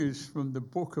Is from the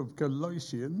book of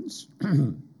Galatians,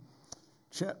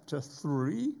 chapter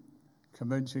 3,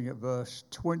 commencing at verse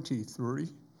 23,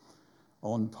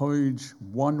 on page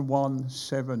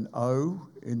 1170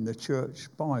 in the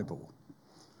Church Bible.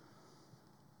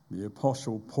 The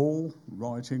Apostle Paul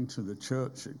writing to the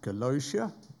church at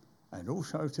Galatia and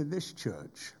also to this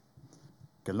church.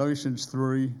 Galatians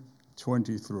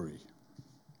 3:23.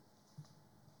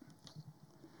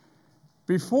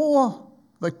 Before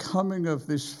the coming of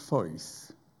this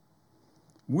faith,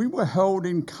 we were held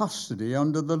in custody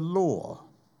under the law,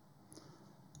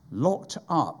 locked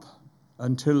up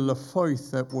until the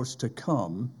faith that was to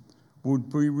come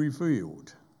would be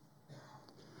revealed.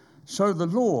 So the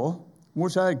law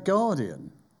was our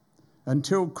guardian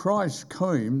until Christ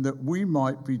came that we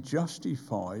might be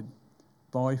justified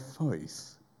by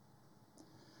faith.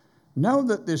 Now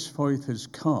that this faith has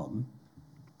come,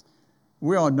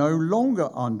 we are no longer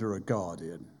under a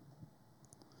guardian.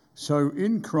 So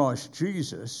in Christ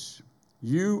Jesus,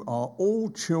 you are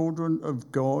all children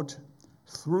of God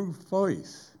through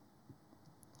faith.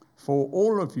 For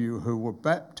all of you who were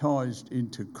baptized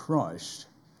into Christ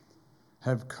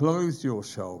have clothed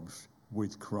yourselves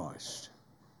with Christ.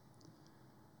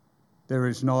 There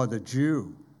is neither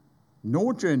Jew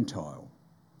nor Gentile,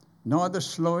 neither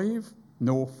slave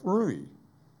nor free,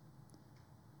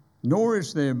 nor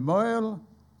is there male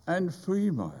and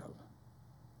female,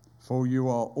 for you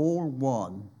are all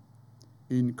one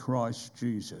in Christ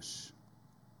Jesus.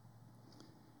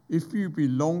 If you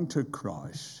belong to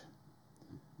Christ,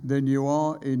 then you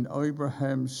are in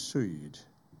Abraham's seed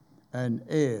and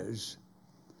heirs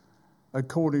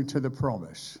according to the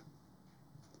promise.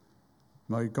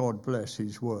 May God bless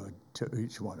his word to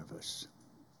each one of us.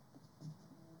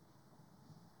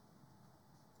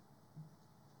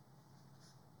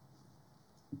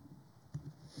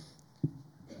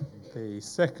 The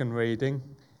second reading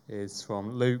is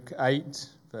from Luke 8,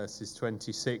 verses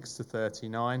 26 to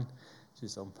 39, which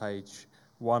is on page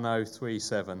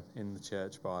 1037 in the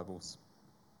Church Bibles.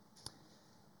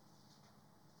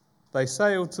 They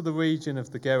sailed to the region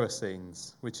of the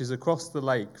Gerasenes, which is across the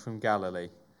lake from Galilee.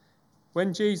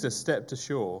 When Jesus stepped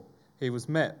ashore, he was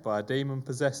met by a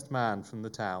demon-possessed man from the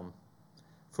town.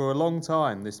 For a long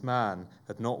time this man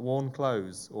had not worn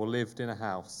clothes or lived in a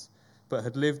house, but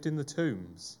had lived in the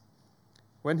tombs.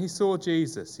 When he saw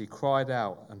Jesus, he cried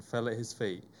out and fell at his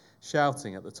feet,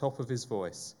 shouting at the top of his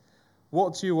voice,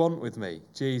 "What do you want with me,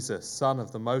 Jesus, Son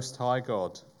of the Most High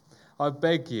God? I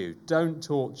beg you, don't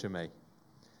torture me."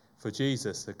 For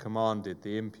Jesus had commanded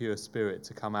the impure spirit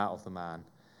to come out of the man.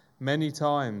 Many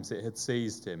times it had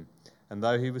seized him, and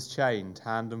though he was chained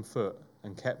hand and foot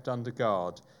and kept under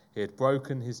guard, he had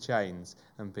broken his chains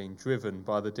and been driven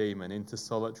by the demon into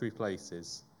solitary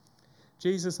places.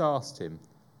 Jesus asked him,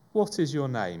 "What is your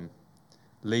name?"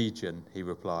 "Legion," he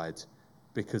replied,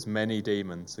 because many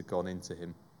demons had gone into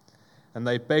him. And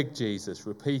they begged Jesus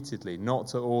repeatedly not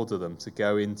to order them to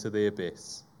go into the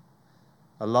abyss.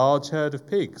 A large herd of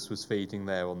pigs was feeding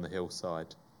there on the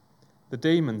hillside. The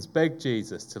demons begged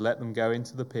Jesus to let them go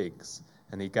into the pigs,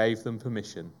 and he gave them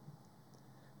permission.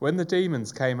 When the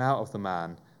demons came out of the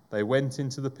man, they went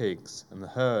into the pigs, and the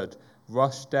herd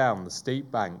rushed down the steep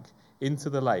bank into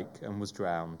the lake and was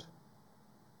drowned.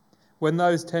 When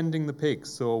those tending the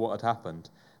pigs saw what had happened,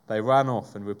 they ran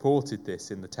off and reported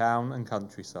this in the town and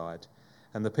countryside,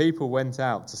 and the people went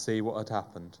out to see what had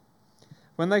happened.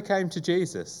 When they came to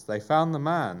Jesus, they found the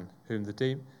man from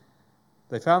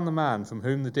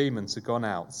whom the demons had gone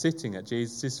out, sitting at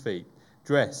Jesus' feet,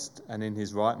 dressed and in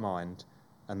his right mind,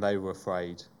 and they were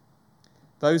afraid.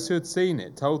 Those who had seen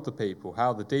it told the people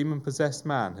how the demon-possessed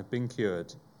man had been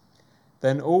cured.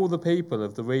 Then all the people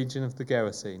of the region of the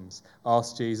Gerasenes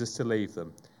asked Jesus to leave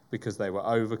them, because they were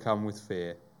overcome with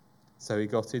fear. So he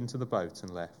got into the boat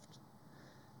and left.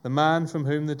 The man from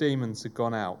whom the demons had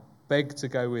gone out begged to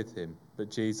go with him,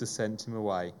 but Jesus sent him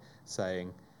away,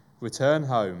 saying, "Return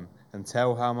home and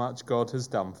tell how much God has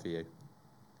done for you."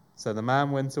 So the man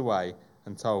went away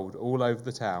and told all over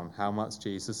the town how much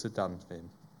Jesus had done for him.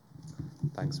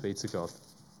 Thanks be to God.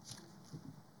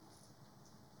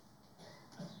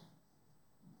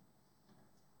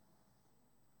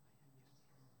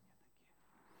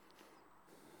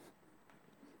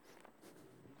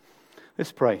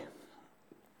 Let's pray.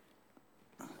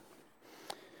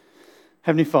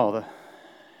 Heavenly Father,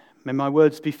 may my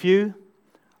words be few,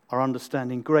 our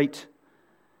understanding great,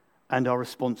 and our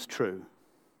response true.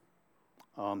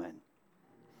 Amen.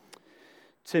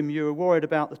 Tim, you were worried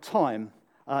about the time.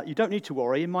 You don't need to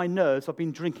worry. In my nerves, I've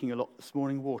been drinking a lot this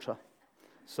morning, water.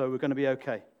 So we're going to be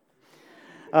okay.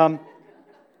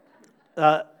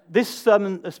 this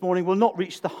sermon this morning will not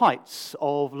reach the heights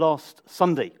of last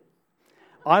Sunday.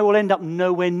 I will end up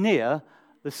nowhere near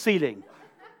the ceiling.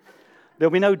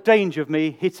 There'll be no danger of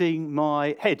me hitting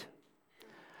my head.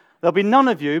 There'll be none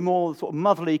of you, more sort of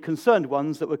motherly concerned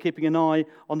ones, that were keeping an eye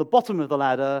on the bottom of the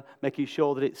ladder, making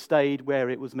sure that it stayed where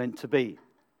it was meant to be.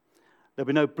 There'll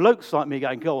be no blokes like me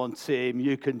going, go on, Tim,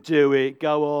 you can do it,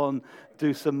 go on,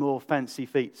 do some more fancy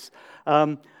feats.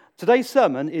 Today's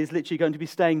sermon is literally going to be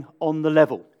staying on the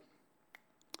level.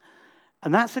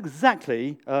 And that's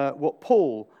exactly what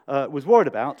Paul was worried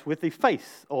about with the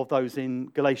faith of those in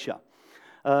Galatia.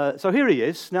 So here he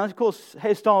is. Now, of course,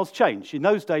 hairstyles change. In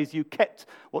those days, you kept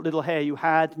what little hair you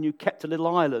had, and you kept a little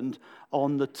island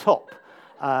on the top.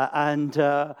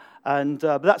 But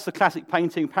that's the classic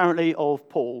painting, apparently, of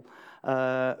Paul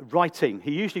writing.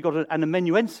 He usually got an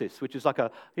amanuensis, which is like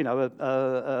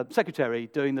a secretary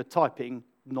doing the typing,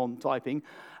 non-typing,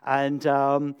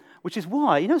 and which is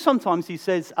why, sometimes he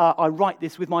says, I write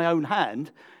this with my own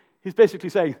hand. He's basically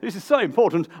saying, this is so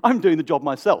important, I'm doing the job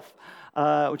myself.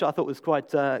 Which I thought was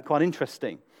quite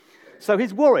interesting. So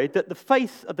he's worried that the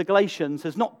faith of the Galatians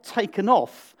has not taken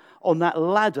off on that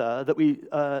ladder that we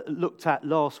looked at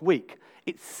last week.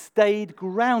 It's stayed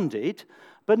grounded,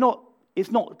 but it's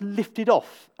not lifted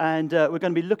off, and we're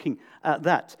going to be looking at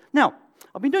that. Now,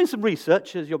 I've been doing some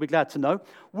research, as you'll be glad to know.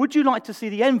 Would you like to see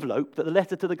the envelope that the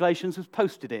letter to the Galatians was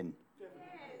posted in? Yes.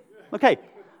 Okay,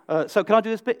 so can I do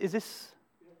this bit? Is this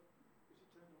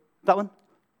that one?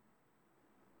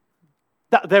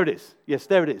 There it is. Yes,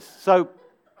 there it is. So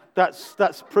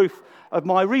that's proof of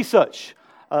my research.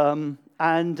 So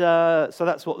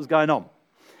that's what was going on.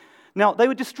 Now, they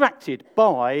were distracted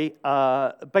by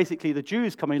basically the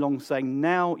Jews coming along saying,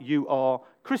 now you are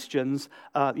Christians,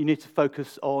 you need to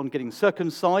focus on getting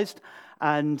circumcised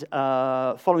and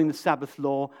following the Sabbath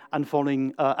law and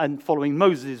following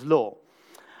Moses' law.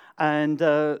 And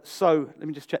so, let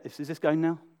me just check this. Is this going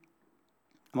now?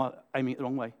 Am I aiming it the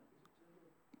wrong way?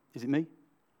 Is it me?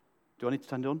 Do I need to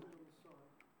turn it on?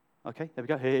 Okay, there we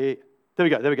go. Hey. There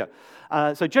we go.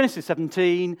 So Genesis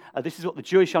 17, this is what the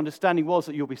Jewish understanding was,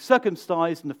 that you'll be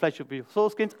circumcised and the flesh of your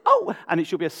foreskins. Oh, and it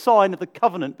shall be a sign of the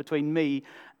covenant between me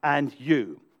and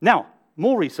you. Now,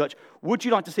 more research. Would you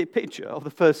like to see a picture of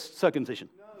the first circumcision?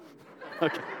 No.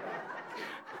 Okay.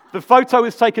 The photo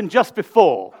was taken just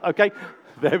before. Okay,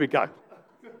 there we go.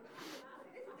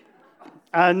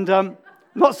 And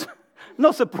not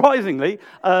surprisingly,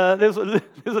 there's a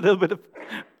little bit of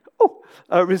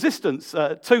resistance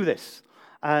to this.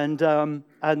 And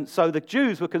so the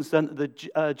Jews were concerned that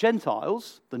the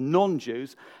Gentiles, the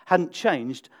non-Jews, hadn't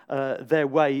changed their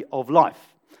way of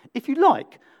life. If you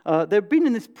like, they've been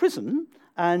in this prison,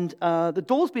 and the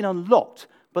door's been unlocked,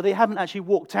 but they haven't actually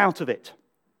walked out of it.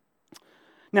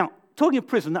 Now, talking of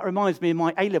prison, that reminds me of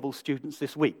my A-level students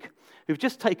this week, who've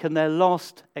just taken their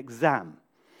last exam.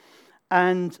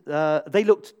 And they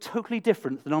looked totally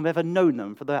different than I've ever known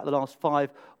them for the last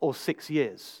 5 or 6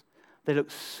 years. They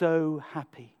looked so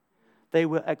happy. They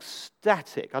were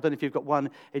ecstatic. I don't know if you've got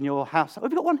one in your house. Oh,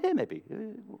 have you got one here, maybe?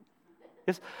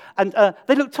 Yes. And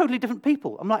they look totally different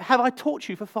people. I'm like, have I taught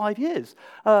you for 5 years?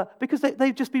 Because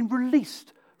they've just been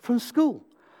released from school.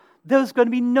 There's going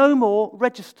to be no more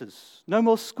registers, no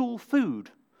more school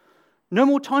food, no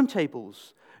more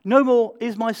timetables, no more,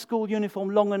 is my school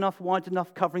uniform long enough, wide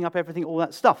enough, covering up everything, all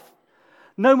that stuff.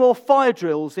 No more fire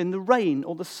drills in the rain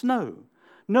or the snow.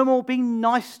 No more being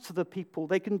nice to the people.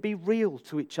 They can be real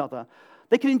to each other.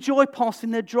 They can enjoy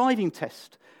passing their driving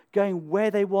test, going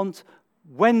where they want,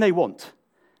 when they want,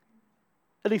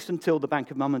 at least until the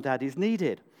bank of mum and dad is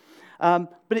needed.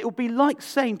 But it will be like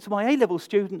saying to my A-level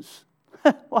students,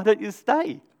 why don't you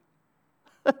stay?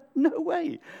 No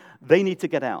way. They need to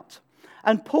get out.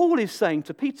 And Paul is saying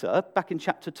to Peter, back in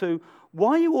chapter 2,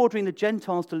 why are you ordering the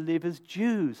Gentiles to live as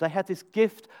Jews? They had this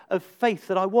gift of faith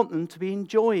that I want them to be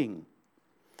enjoying.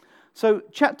 So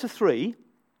chapter 3,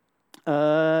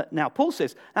 now Paul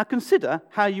says, now consider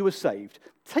how you were saved.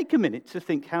 Take a minute to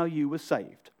think how you were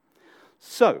saved.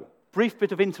 So, brief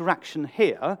bit of interaction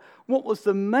here. What was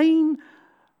the main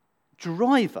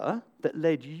driver that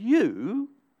led you,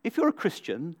 if you're a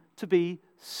Christian, to be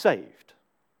saved?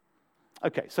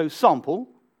 Okay, so Sample,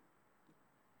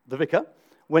 the vicar,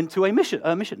 went to a mission.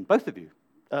 Both of you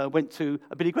went to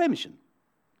a Billy Graham mission.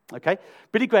 Okay,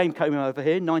 Billy Graham came over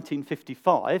here in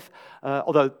 1955,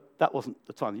 although that wasn't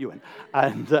the time that you went,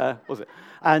 and was it?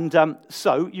 And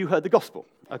so you heard the gospel.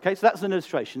 Okay, so that's an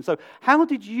illustration. So how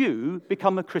did you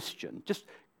become a Christian? Just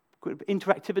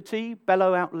interactivity,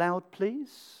 bellow out loud,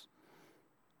 please.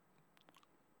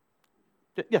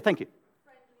 Yeah, thank you.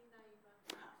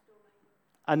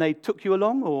 And they took you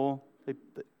along, or?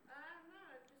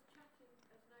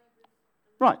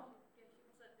 Right.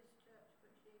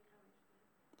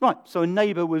 Right, so a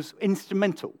neighbour was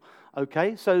instrumental.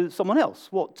 Okay, so someone else.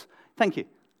 What? Thank you.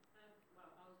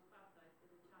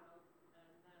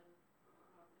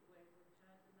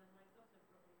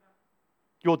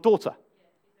 Your daughter?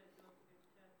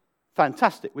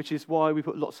 Fantastic, which is why we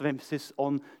put lots of emphasis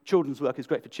on children's work is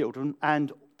great for children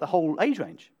and the whole age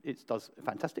range. It does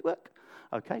fantastic work.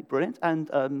 Okay, brilliant.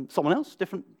 And someone else?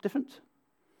 Different?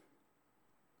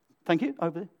 Thank you,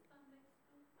 over there.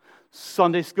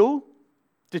 Sunday school,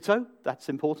 ditto, that's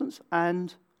important.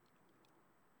 And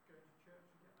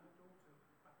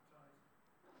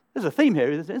there's a theme here,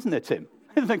 isn't there, Tim?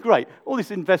 Isn't that great? All this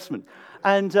investment.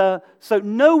 And so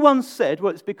no one said,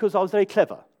 well, it's because I was very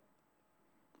clever,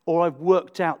 or I've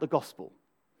worked out the gospel,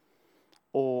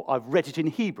 or I've read it in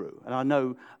Hebrew, and I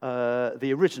know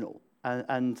the original,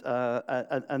 and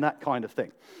that kind of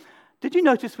thing. Did you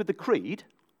notice with the creed,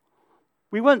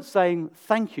 we weren't saying,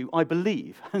 thank you, I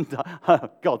believe, and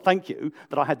God, thank you,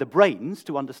 that I had the brains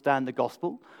to understand the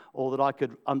gospel, or that I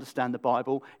could understand the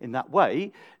Bible in that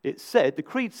way. It said, the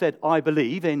creed said, I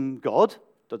believe in God,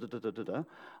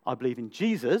 I believe in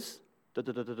Jesus,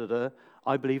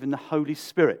 I believe in the Holy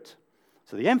Spirit.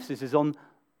 So the emphasis is on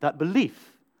that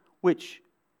belief, which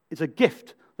is a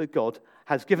gift that God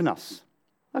has given us.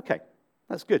 Okay,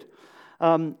 that's good.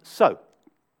 So,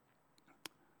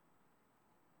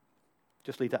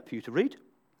 just leave that for you to read.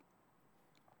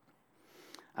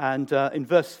 And in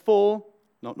verse 4,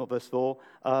 not verse 4,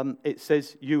 it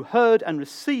says, you heard and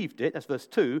received it, that's verse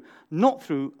 2, not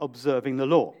through observing the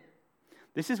law.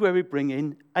 This is where we bring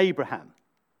in Abraham.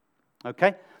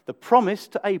 Okay? The promise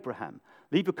to Abraham.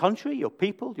 Leave your country, your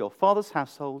people, your father's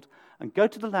household, and go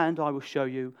to the land I will show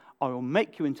you. I will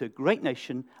make you into a great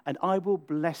nation, and I will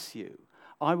bless you.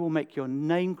 I will make your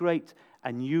name great,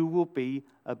 and you will be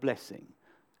a blessing.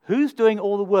 Who's doing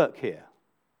all the work here?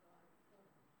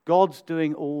 God's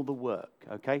doing all the work.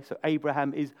 Okay, so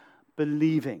Abraham is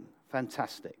believing.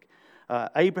 Fantastic.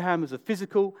 Abraham is the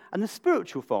physical and the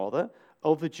spiritual father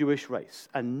of the Jewish race.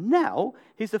 And now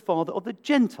he's the father of the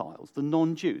Gentiles, the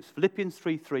non-Jews. Philippians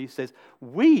 3:3 says,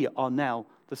 we are now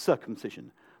the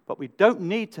circumcision, but we don't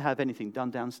need to have anything done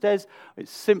downstairs.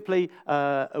 It's simply,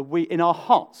 we in our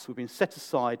hearts, we've been set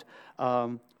aside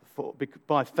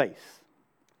by faith.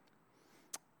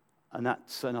 And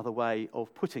that's another way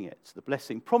of putting it. The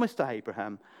blessing promised to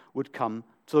Abraham would come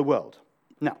to the world.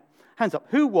 Now, hands up.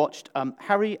 Who watched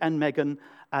Harry and Meghan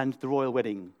and the royal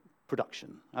wedding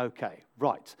production? Okay,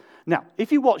 right. Now,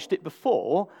 if you watched it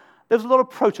before, there was a lot of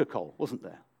protocol, wasn't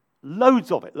there?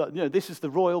 Loads of it. You know, this is the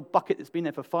royal bucket that's been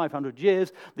there for 500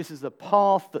 years. This is the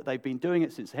path that they've been doing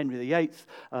it since Henry VIII.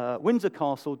 Windsor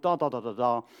Castle,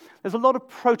 There's a lot of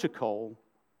protocol.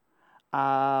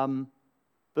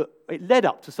 But it led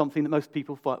up to something that most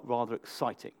people find rather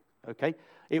exciting, okay?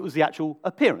 It was the actual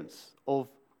appearance of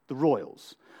the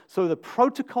royals. So the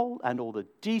protocol and all the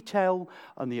detail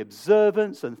and the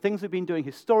observance and things we've been doing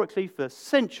historically for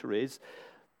centuries,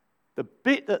 the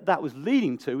bit that was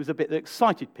leading to was a bit that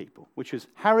excited people, which was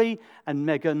Harry and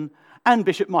Meghan and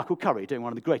Bishop Michael Curry doing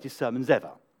one of the greatest sermons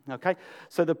ever, okay?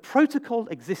 So the protocol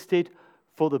existed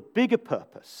for the bigger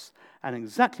purpose. And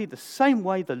exactly the same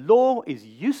way the law is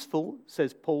useful,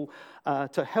 says Paul,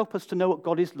 to help us to know what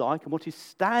God is like and what his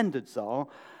standards are,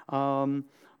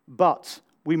 but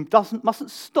we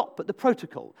mustn't stop at the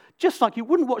protocol. Just like you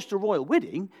wouldn't watch the royal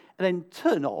wedding and then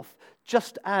turn off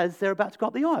just as they're about to go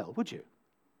up the aisle, would you?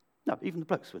 No, even the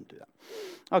blokes wouldn't do that.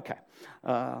 Okay.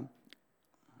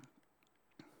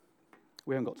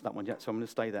 We haven't got to that one yet, so I'm going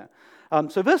to stay there.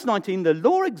 So verse 19, the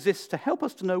law exists to help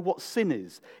us to know what sin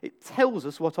is. It tells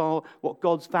us what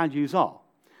God's values are.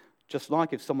 Just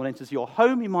like if someone enters your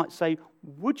home, he might say,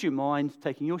 would you mind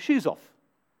taking your shoes off?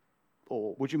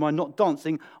 Or would you mind not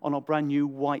dancing on our brand new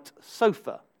white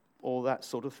sofa? Or that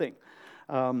sort of thing.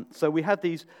 So we have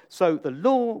these. So the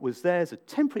law was there as a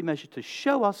temporary measure to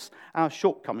show us our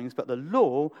shortcomings, but the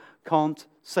law can't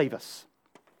save us.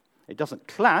 It doesn't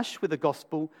clash with the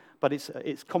gospel, but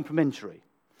it's complementary.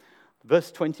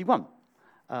 Verse 21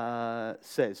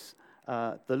 says,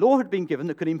 the law had been given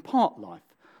that could impart life.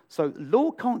 So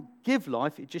law can't give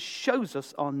life, it just shows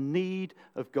us our need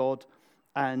of God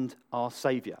and our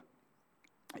Saviour.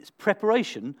 It's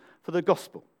preparation for the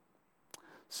gospel.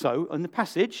 So in the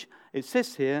passage, it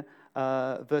says here,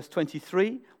 verse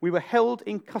 23, we were held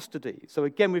in custody. So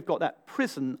again, we've got that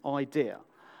prison idea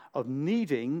of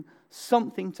needing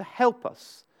something to help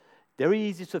us. Very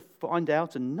easy to find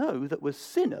out and know that we're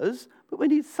sinners, but we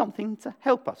need something to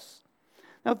help us.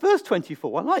 Now, verse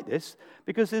 24, I like this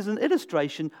because there's an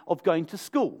illustration of going to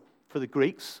school. for the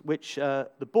Greeks, which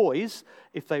the boys,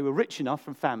 if they were rich enough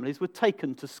from families, were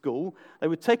taken to school. They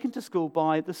were taken to school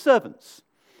by the servants.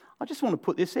 I just want to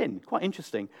put this in, quite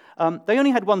interesting. They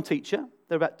only had one teacher.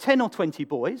 There were about 10 or 20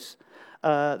 boys.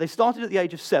 They started at the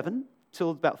age of 7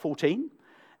 till about 14,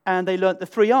 and they learnt the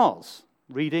 3 R's,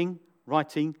 reading,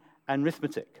 writing, and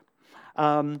arithmetic.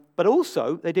 But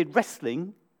also, they did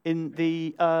wrestling in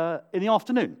the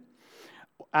afternoon,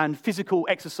 and physical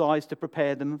exercise to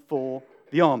prepare them for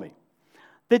the army.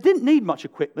 They didn't need much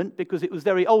equipment because it was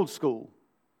very old school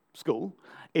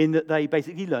in that they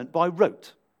basically learnt by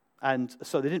rote. And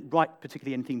so they didn't write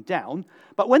particularly anything down.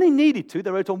 But when they needed to,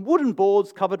 they wrote on wooden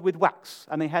boards covered with wax.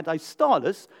 And they had a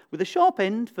stylus with a sharp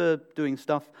end for doing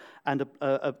stuff and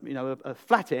a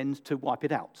flat end to wipe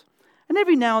it out. And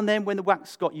every now and then when the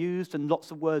wax got used and lots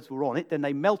of words were on it, then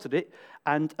they melted it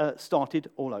and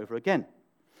started all over again.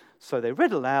 So they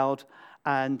read aloud.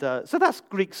 And so that's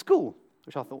Greek school,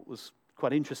 which I thought was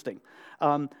quite interesting.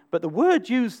 But the word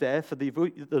used there for the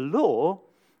law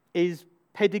is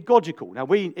pedagogical. Now,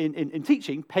 we in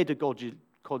teaching, pedagogy,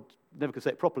 never could say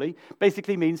it properly,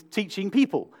 basically means teaching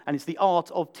people, and it's the art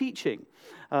of teaching.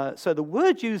 So the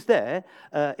word used there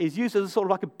is used as a sort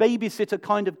of like a babysitter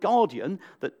kind of guardian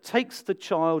that takes the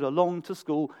child along to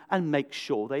school and makes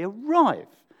sure they arrive.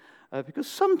 Because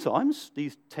sometimes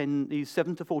these 7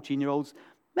 to 14-year-olds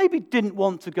maybe didn't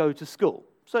want to go to school.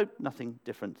 So nothing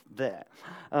different there.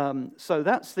 So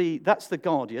that's the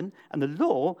guardian, and the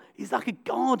law is like a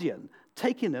guardian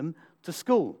taking them to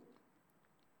school.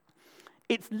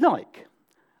 It's like,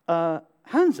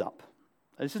 hands up,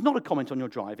 this is not a comment on your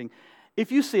driving, if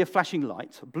you see a flashing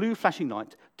light, a blue flashing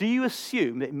light, do you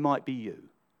assume that it might be you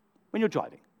when you're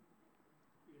driving?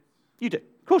 You do.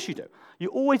 Of course you do. You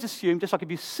always assume, just like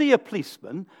if you see a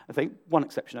policeman, I think, one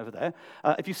exception over there,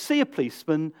 if you see a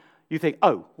policeman, you think,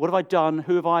 oh, what have I done?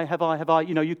 Who have I?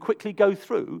 You quickly go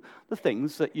through the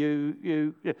things that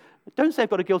you don't say I've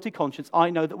got a guilty conscience. I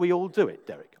know that we all do it,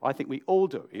 Derek. I think we all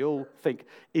do it. We all think,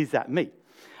 is that me?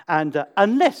 And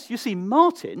unless you see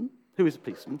Martin, who is a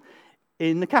policeman,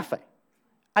 in the cafe,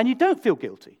 and you don't feel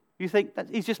guilty. You think that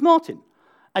he's just Martin,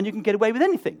 and you can get away with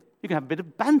anything. You can have a bit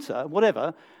of banter,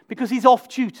 whatever, because he's off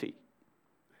duty.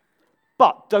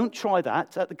 But don't try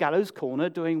that at the gallows corner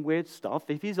doing weird stuff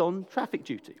if he's on traffic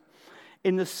duty.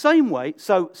 In the same way,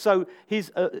 so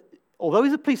he's although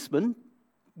he's a policeman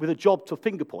with a job to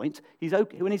finger point, he's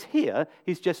okay. When he's here,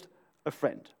 he's just a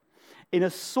friend. In a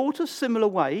sort of similar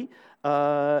way,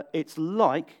 it's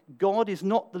like God is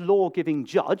not the law-giving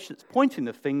judge that's pointing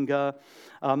the finger.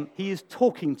 He is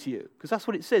talking to you, because that's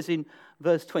what it says in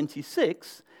verse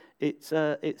 26. It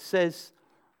says,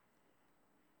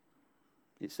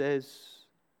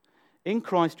 in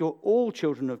Christ you're all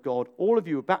children of God. All of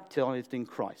you are baptized in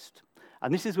Christ.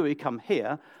 And this is where we come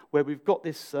here, where we've got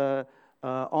this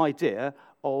idea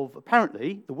of,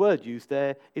 apparently, the word used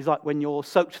there is like when you're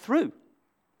soaked through.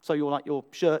 So you're like your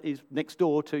shirt is next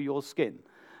door to your skin.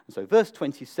 And so verse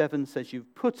 27 says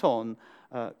you've put on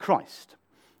Christ,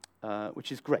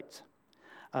 which is great.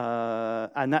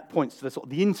 And that points to the sort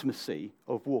of the intimacy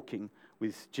of walking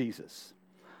with Jesus.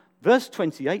 Verse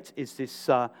 28 is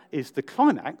the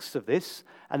climax of this,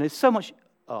 and there's so much.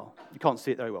 Oh, you can't see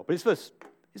it very well, but it's verse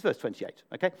 28.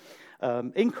 Okay,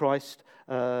 in Christ,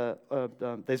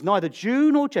 there's neither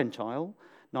Jew nor Gentile,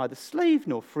 neither slave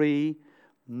nor free,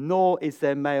 nor is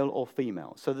there male or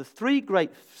female. So the 3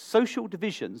 great social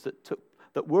divisions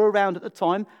that were around at the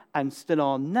time and still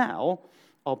are now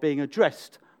are being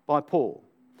addressed by Paul.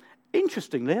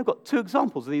 Interestingly, I've got 2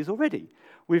 examples of these already.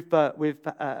 We've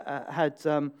had.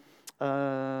 Sorry,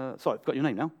 I've got your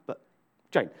name now, but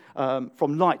Jane,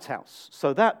 from Lighthouse.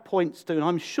 So that points to, and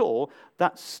I'm sure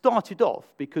that started off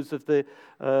because of the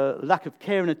lack of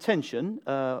care and attention,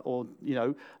 that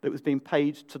was being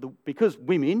paid because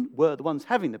women were the ones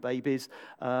having the babies,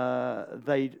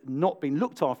 they'd not been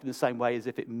looked after in the same way as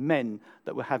if it men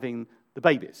that were having the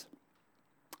babies.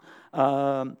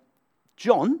 John,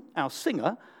 our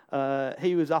singer,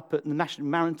 he was up at the National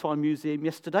Maritime Museum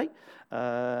yesterday,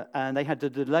 and they had a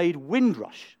delayed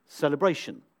Windrush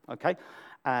celebration. Okay,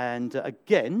 and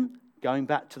again, going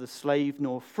back to the slave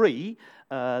nor free,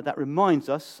 that reminds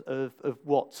us of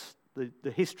what's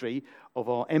the history of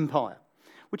our empire.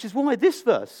 Which is why this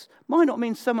verse might not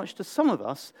mean so much to some of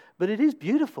us, but it is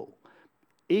beautiful.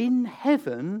 In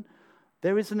heaven,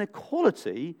 there is an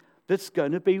equality that's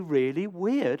going to be really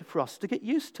weird for us to get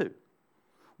used to.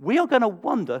 We are going to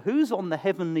wonder who's on the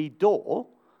heavenly door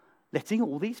letting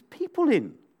all these people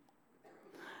in.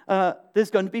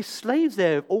 There's going to be slaves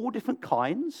there of all different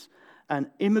kinds and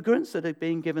immigrants that are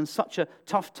being given such a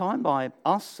tough time by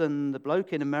us and the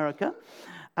bloke in America.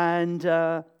 And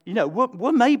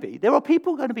well, maybe there are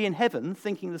people going to be in heaven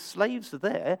thinking the slaves are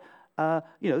there,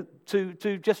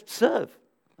 to just serve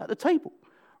at the table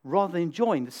rather than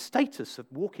enjoying the status of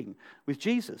walking with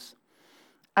Jesus.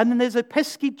 And then there's the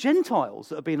pesky Gentiles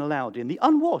that have been allowed in, the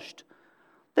unwashed.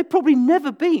 They've probably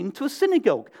never been to a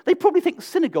synagogue. They probably think a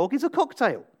synagogue is a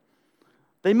cocktail.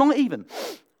 They might even,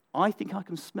 I think I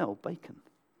can smell bacon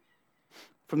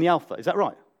from the Alpha. Is that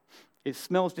right? It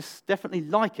smells just definitely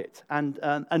like it.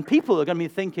 And people are going to be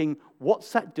thinking,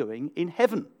 what's that doing in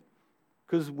heaven?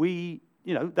 Because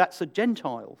that's a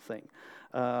Gentile thing.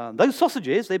 Those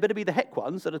sausages, they better be the heck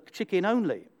ones that are chicken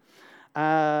only.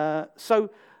 And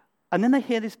then they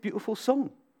hear this beautiful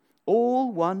song,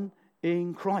 All One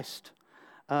in Christ.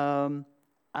 And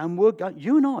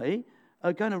you and I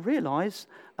are going to realize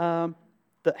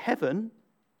that heaven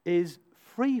is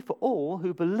free for all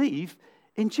who believe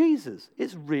in Jesus.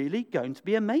 It's really going to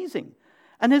be amazing.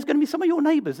 And there's going to be some of your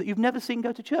neighbors that you've never seen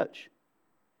go to church.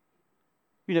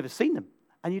 You've never seen them,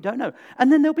 and you don't know.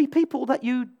 And then there'll be people that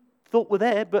you thought were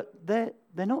there, but they're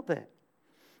not there.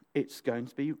 It's going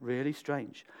to be really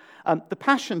strange. The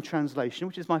Passion Translation,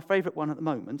 which is my favorite one at the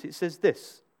moment, it says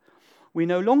this: we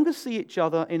no longer see each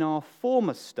other in our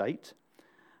former state.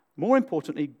 More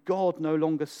importantly, God no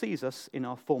longer sees us in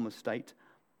our former state,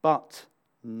 but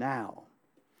now.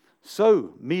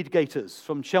 So, Meadgaters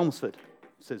from Chelmsford,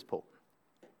 says Paul.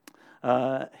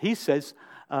 He says,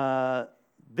 I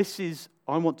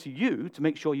want you to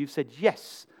make sure you've said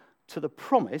yes to the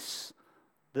promise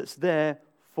that's there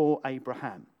for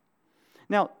Abraham.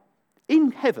 Now,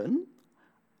 in heaven,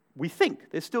 we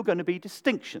think there's still going to be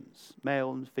distinctions,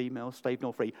 male and female, slave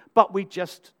nor free, but we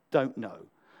just don't know.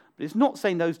 But it's not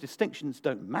saying those distinctions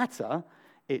don't matter.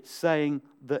 It's saying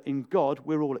that in God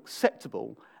we're all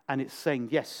acceptable, and it's saying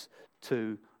yes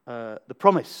to the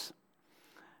promise.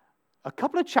 A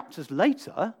couple of chapters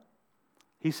later,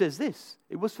 he says this: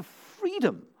 it was for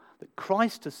freedom that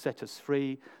Christ has set us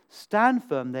free. Stand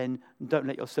firm then, and don't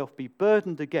let yourself be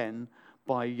burdened again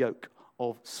by a yoke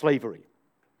of slavery.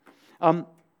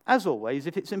 As always,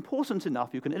 if it's important enough,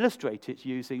 you can illustrate it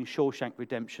using Shawshank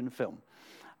Redemption film.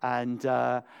 And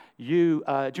do you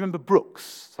remember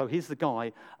Brooks? So he's the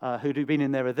guy who'd been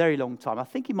in there a very long time. I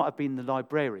think he might have been the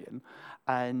librarian.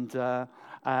 And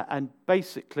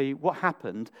basically what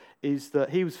happened is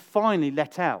that he was finally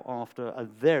let out after a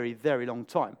very, very long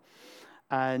time.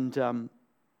 And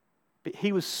but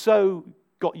he was so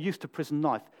got used to prison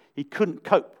life, he couldn't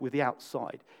cope with the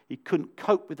outside. He couldn't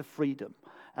cope with the freedom.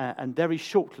 And very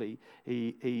shortly,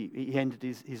 he ended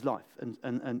his life,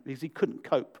 and because he couldn't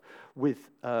cope with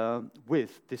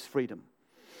this freedom.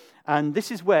 And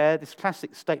this is where this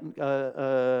classic statement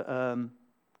comes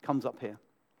up here.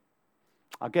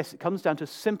 I guess it comes down to a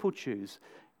simple choice.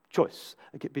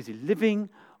 Get busy living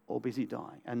or busy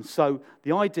dying. And so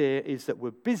the idea is that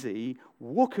we're busy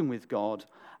walking with God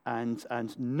and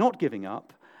not giving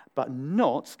up, but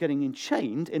not getting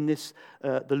enchained in this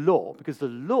the law. Because the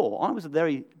law,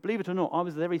 believe it or not, I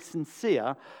was a very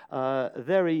sincere,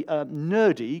 very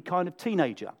nerdy kind of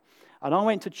teenager. And I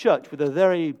went to church with a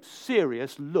very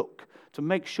serious look to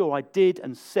make sure I did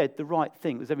and said the right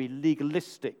thing. It was very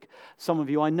legalistic. Some of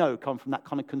you I know come from that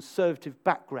kind of conservative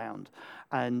background.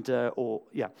 And so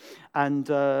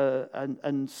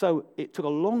it took a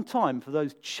long time for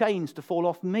those chains to fall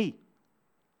off me.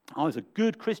 I was a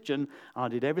good Christian, and I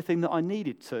did everything that I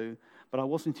needed to, but I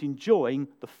wasn't enjoying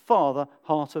the Father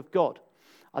heart of God.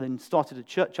 I then started going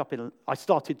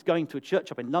to a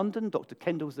church up in London. Dr.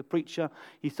 Kendall was the preacher.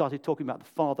 He started talking about the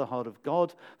Father heart of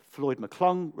God. Floyd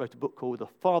McClung wrote a book called The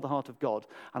Father Heart of God,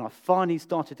 and I finally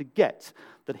started to get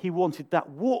that he wanted that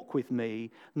walk with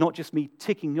me, not just me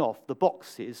ticking off the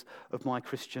boxes of my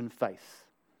Christian faith.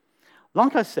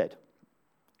 Like I said,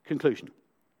 conclusion.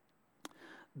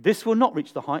 This will not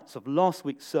reach the heights of last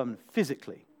week's sermon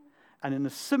physically. And in a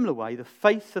similar way, the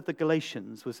faith of the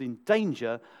Galatians was in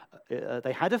danger.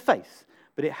 They had a faith,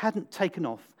 but it hadn't taken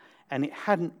off, and it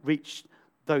hadn't reached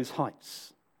those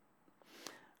heights.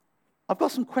 I've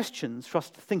got some questions for us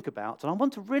to think about, and I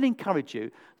want to really encourage you,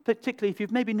 particularly if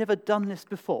you've maybe never done this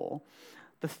before.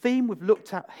 The theme we've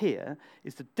looked at here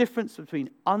is the difference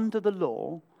between under the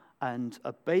law and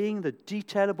obeying the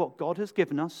detail of what God has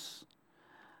given us,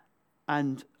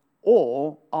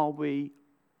 or are we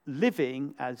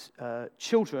living as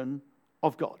children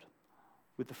of God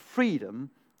with the freedom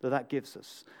that gives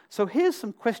us? So here's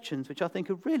some questions which I think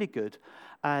are really good,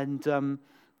 and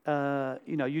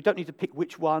you don't need to pick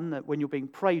which one when you're being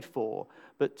prayed for,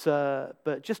 but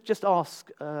just ask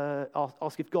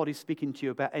if God is speaking to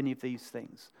you about any of these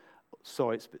things.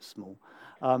 Sorry, it's a bit small.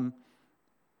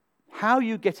 How are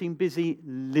you getting busy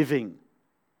living?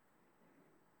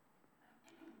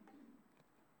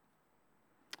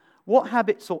 What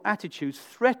habits or attitudes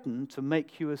threaten to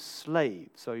make you a slave?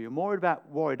 So you're more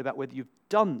worried about whether you've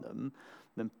done them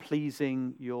than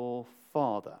pleasing your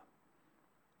Father.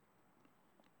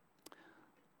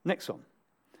 Next one.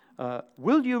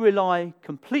 Will you rely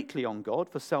completely on God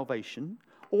for salvation,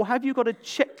 or have you got a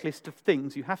checklist of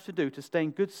things you have to do to stay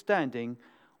in good standing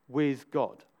with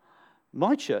God?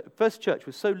 My church, first church,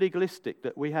 was so legalistic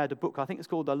that we had a book, I think it's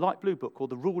called the light blue book,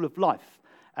 called The Rule of Life,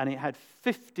 and it had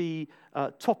 50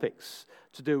 topics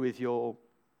to do with your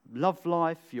love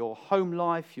life, your home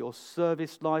life, your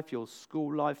service life, your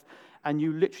school life, and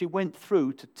you literally went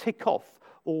through to tick off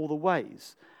all the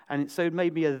ways. And so it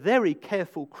made me a very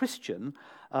careful Christian.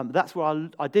 That's where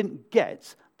I didn't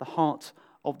get the heart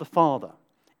of the Father.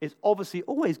 It's obviously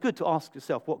always good to ask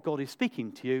yourself what God is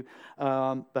speaking to you.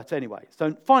 But anyway,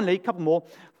 so finally, a couple more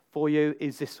for you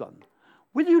is this one.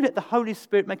 Will you let the Holy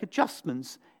Spirit make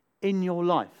adjustments in your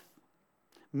life?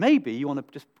 Maybe you want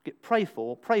to just pray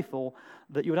for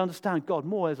that you would understand God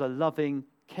more as a loving,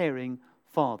 caring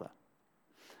Father.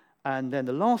 And then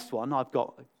the last one I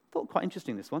thought quite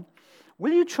interesting, this one.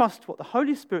 Will you trust what the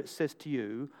Holy Spirit says to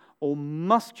you, or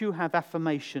must you have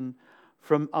affirmation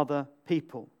from other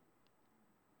people?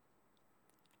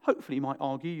 Hopefully you might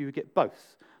argue you get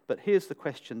both. But here's the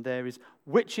question there is,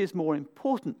 which is more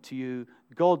important to you,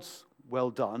 God's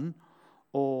well done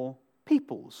or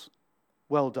people's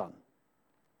well done?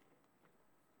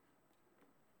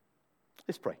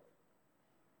 Let's pray.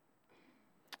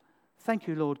 Thank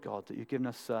you, Lord God, that you've given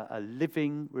us a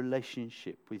living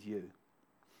relationship with you.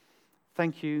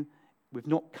 Thank you, we've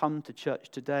not come to church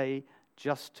today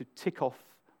just to tick off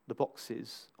the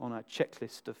boxes on our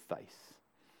checklist of faith.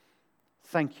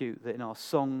 Thank you that in our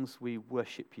songs we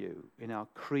worship you. In our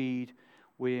creed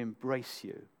we embrace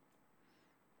you.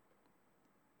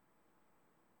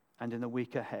 And in the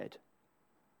week ahead,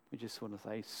 we just want to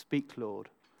say, speak, Lord,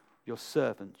 your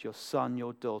servant, your son,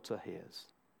 your daughter hears.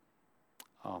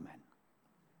 Amen.